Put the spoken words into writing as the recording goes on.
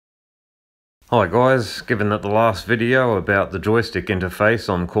Hi guys, given that the last video about the joystick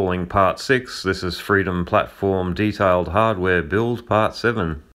interface I'm calling part 6, this is Freedom Platform Detailed Hardware Build part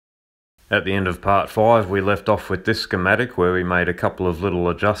 7. At the end of part 5 we left off with this schematic where we made a couple of little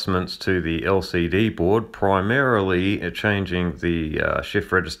adjustments to the LCD board, primarily changing the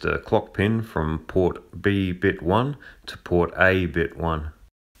shift register clock pin from port B bit 1 to port A bit 1.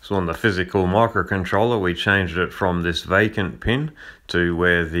 So on the physical microcontroller we changed it from this vacant pin to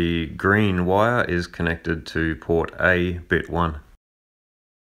where the green wire is connected to port A bit 1.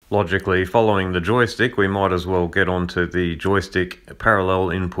 Logically following the joystick we might as well get onto the joystick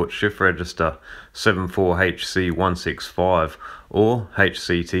parallel input shift register 74HC165 or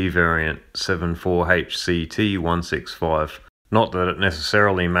HCT variant 74HCT165. Not that it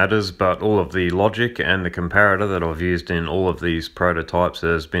necessarily matters, but all of the logic and the comparator that I've used in all of these prototypes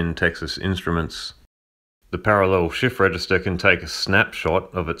has been Texas Instruments. The parallel shift register can take a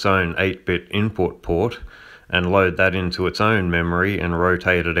snapshot of its own 8-bit input port and load that into its own memory and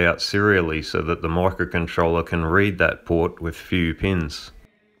rotate it out serially so that the microcontroller can read that port with few pins.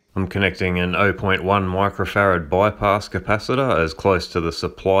 I'm connecting an 0.1 microfarad bypass capacitor as close to the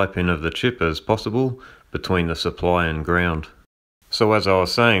supply pin of the chip as possible between the supply and ground. So as I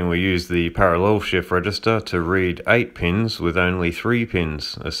was saying, we use the parallel shift register to read 8 pins with only 3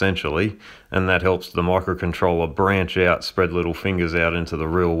 pins, essentially, and that helps the microcontroller branch out, spread little fingers out into the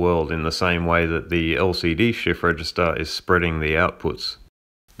real world in the same way that the LCD shift register is spreading the outputs.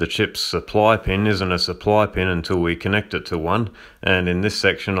 The chip's supply pin isn't a supply pin until we connect it to one, and in this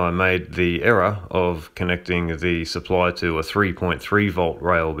section I made the error of connecting the supply to a 3.3 volt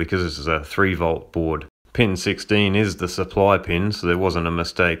rail because this is a 3 volt board. Pin 16 is the supply pin, so there wasn't a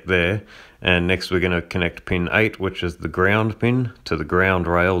mistake there. And next we're going to connect pin 8, which is the ground pin, to the ground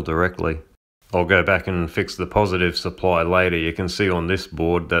rail directly. I'll go back and fix the positive supply later. You can see on this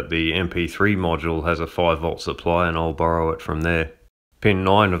board that the MP3 module has a 5 volt supply and I'll borrow it from there. Pin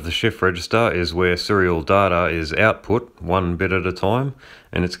 9 of the shift register is where serial data is output, 1 bit at a time,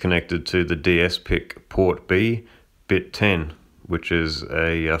 and it's connected to the DS-PIC port B, bit 10. Which is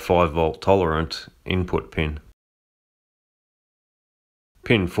a 5 volt tolerant input pin.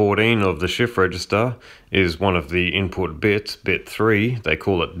 Pin 14 of the shift register is one of the input bits, bit 3, they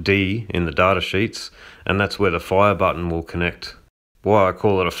call it D in the data sheets, and that's where the fire button will connect. Why I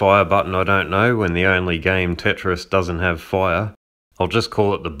call it a fire button I don't know when the only game Tetris doesn't have fire. I'll just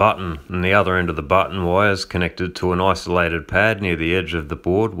call it the button, and the other end of the button wire is connected to an isolated pad near the edge of the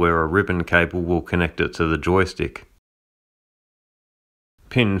board where a ribbon cable will connect it to the joystick.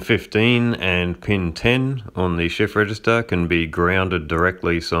 Pin 15 and pin 10 on the shift register can be grounded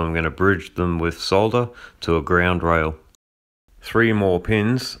directly, so I'm going to bridge them with solder to a ground rail. 3 more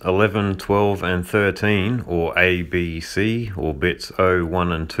pins, 11, 12 and 13, or A, B, C, or bits 0,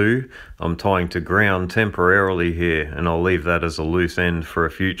 1 and 2, I'm tying to ground temporarily here, and I'll leave that as a loose end for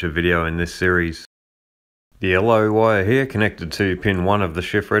a future video in this series. The yellow wire here connected to pin 1 of the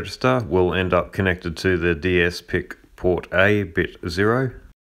shift register will end up connected to the DS-PIC port A bit 0.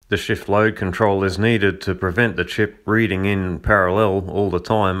 The shift load control is needed to prevent the chip reading in parallel all the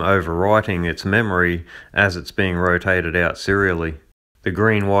time, overwriting its memory as it's being rotated out serially. The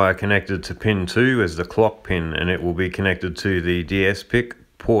green wire connected to pin 2 is the clock pin, and it will be connected to the DS-PIC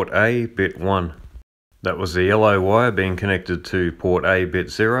port A bit 1. That was the yellow wire being connected to port A bit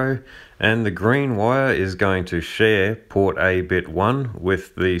 0, and the green wire is going to share port A bit 1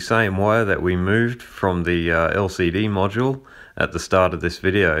 with the same wire that we moved from the LCD module at the start of this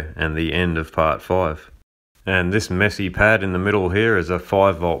video and the end of part 5. And this messy pad in the middle here is a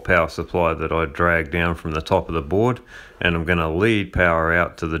 5 volt power supply that I dragged down from the top of the board, and I'm going to lead power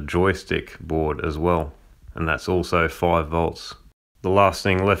out to the joystick board as well, and that's also 5 volts. The last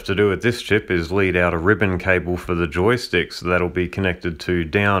thing left to do with this chip is lead out a ribbon cable for the joystick, so that'll be connected to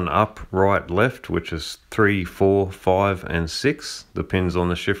down, up, right, left, which is 3, 4, 5 and 6, the pins on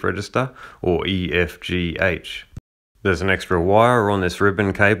the shift register, or E, F, G, H. There's an extra wire on this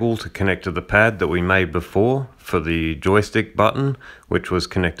ribbon cable to connect to the pad that we made before for the joystick button, which was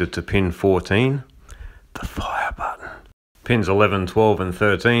connected to pin 14, the fire button. Pins 11, 12 and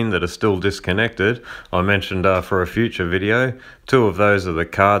 13 that are still disconnected, I mentioned for a future video. 2 of those are the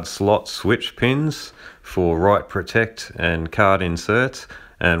card slot switch pins for write protect and card inserts,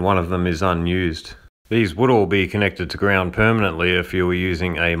 and one of them is unused. These would all be connected to ground permanently if you were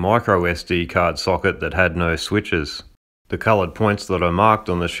using a micro SD card socket that had no switches. The coloured points that are marked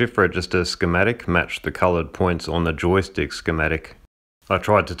on the shift register schematic match the coloured points on the joystick schematic. I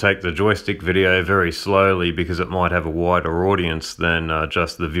tried to take the joystick video very slowly because it might have a wider audience than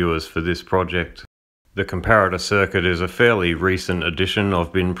just the viewers for this project. The comparator circuit is a fairly recent addition.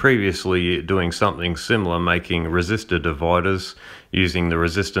 I've been previously doing something similar, making resistor dividers using the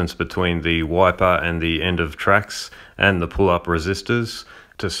resistance between the wiper and the end of tracks and the pull-up resistors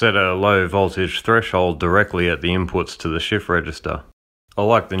to set a low voltage threshold directly at the inputs to the shift register. I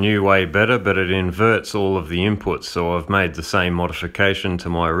like the new way better, but it inverts all of the inputs, so I've made the same modification to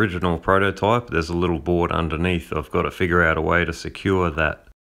my original prototype. There's a little board underneath. I've got to figure out a way to secure that.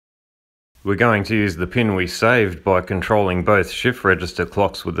 We're going to use the pin we saved by controlling both shift register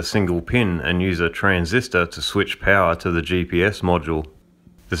clocks with a single pin and use a transistor to switch power to the GPS module.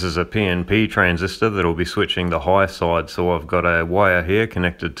 This is a PNP transistor that will be switching the high side, so I've got a wire here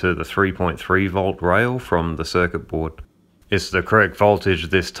connected to the 3.3 volt rail from the circuit board. It's the correct voltage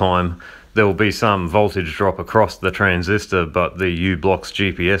this time. There will be some voltage drop across the transistor, but the U-Blox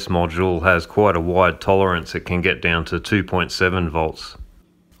GPS module has quite a wide tolerance. It can get down to 2.7 volts.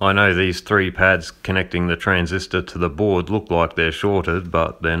 I know these three pads connecting the transistor to the board look like they're shorted,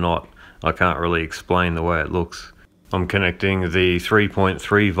 but they're not. I can't really explain the way it looks. I'm connecting the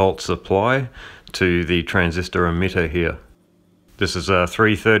 3.3 volt supply to the transistor emitter here. This is a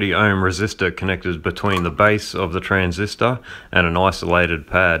 330 ohm resistor connected between the base of the transistor and an isolated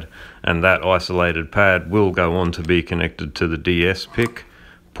pad, and that isolated pad will go on to be connected to the DS PIC,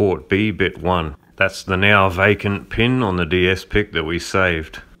 port B bit 1. That's the now vacant pin on the DS PIC that we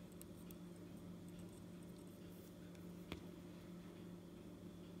saved.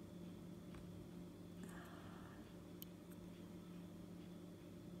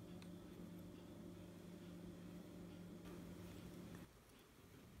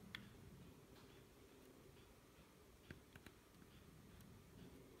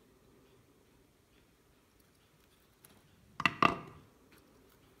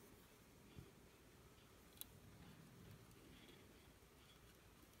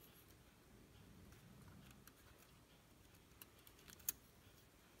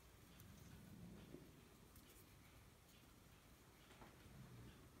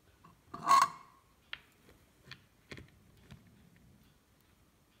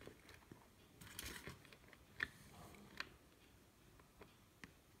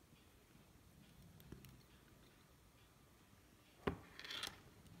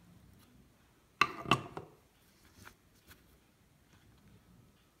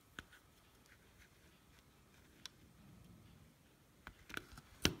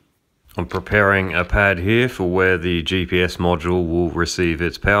 I'm preparing a pad here for where the GPS module will receive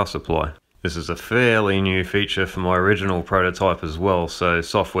its power supply. This is a fairly new feature for my original prototype as well, so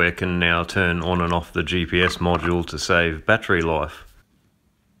software can now turn on and off the GPS module to save battery life.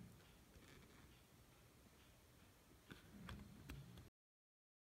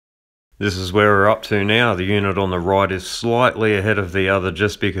 This is where we're up to now. The unit on the right is slightly ahead of the other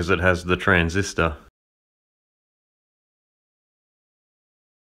just because it has the transistor.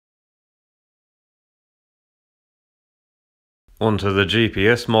 Onto the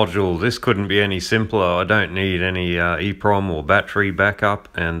GPS module. This couldn't be any simpler. I don't need any EEPROM or battery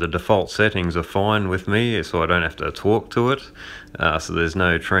backup, and the default settings are fine with me, so I don't have to talk to it. So there's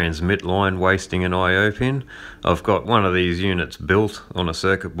no transmit line wasting an I/O pin. I've got one of these units built on a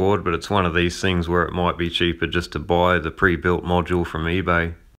circuit board, but it's one of these things where it might be cheaper just to buy the pre-built module from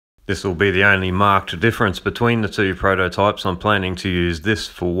eBay. This will be the only marked difference between the two prototypes. I'm planning to use this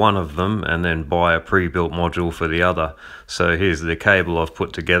for one of them and then buy a pre-built module for the other. So here's the cable I've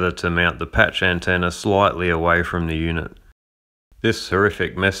put together to mount the patch antenna slightly away from the unit. This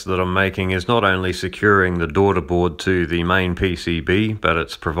horrific mess that I'm making is not only securing the daughter board to the main PCB, but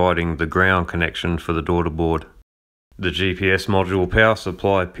it's providing the ground connection for the daughter board. The GPS module power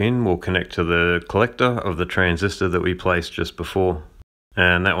supply pin will connect to the collector of the transistor that we placed just before.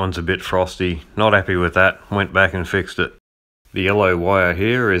 And that one's a bit frosty. Not happy with that. Went back and fixed it. The yellow wire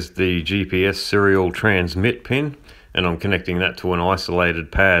here is the GPS serial transmit pin, and I'm connecting that to an isolated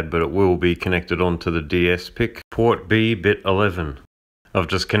pad, but it will be connected onto the DS PIC, port B bit 11. I've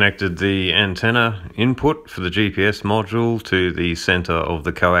just connected the antenna input for the GPS module to the center of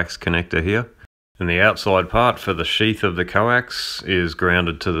the coax connector here, and the outside part for the sheath of the coax is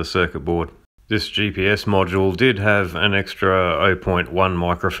grounded to the circuit board. This GPS module did have an extra 0.1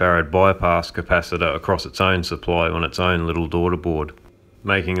 microfarad bypass capacitor across its own supply on its own little daughter board.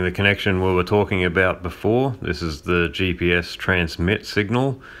 Making the connection we were talking about before, this is the GPS transmit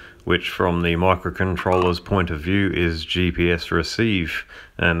signal, which from the microcontroller's point of view is GPS receive,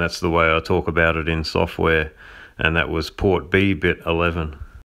 and that's the way I talk about it in software, and that was port B bit 11.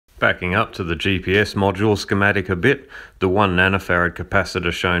 Backing up to the GPS module schematic a bit, the 1 nanofarad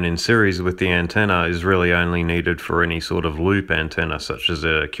capacitor shown in series with the antenna is really only needed for any sort of loop antenna such as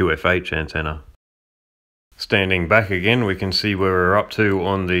a QFH antenna. Standing back again, we can see where we're up to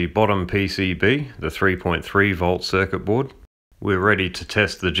on the bottom PCB, the 3.3 volt circuit board. We're ready to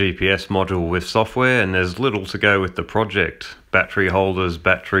test the GPS module with software, and there's little to go with the project. Battery holders,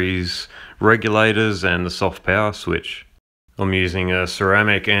 batteries, regulators, and the soft power switch. I'm using a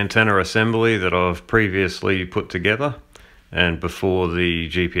ceramic antenna assembly that I've previously put together, and before the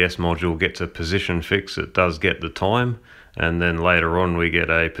GPS module gets a position fix, it does get the time, and then later on we get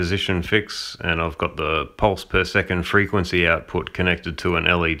a position fix, and I've got the pulse per second frequency output connected to an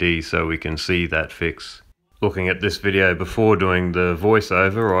LED so we can see that fix. Looking at this video before doing the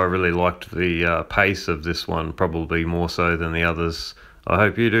voiceover, I really liked the pace of this one, probably more so than the others. I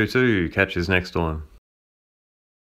hope you do too. Catch us next time.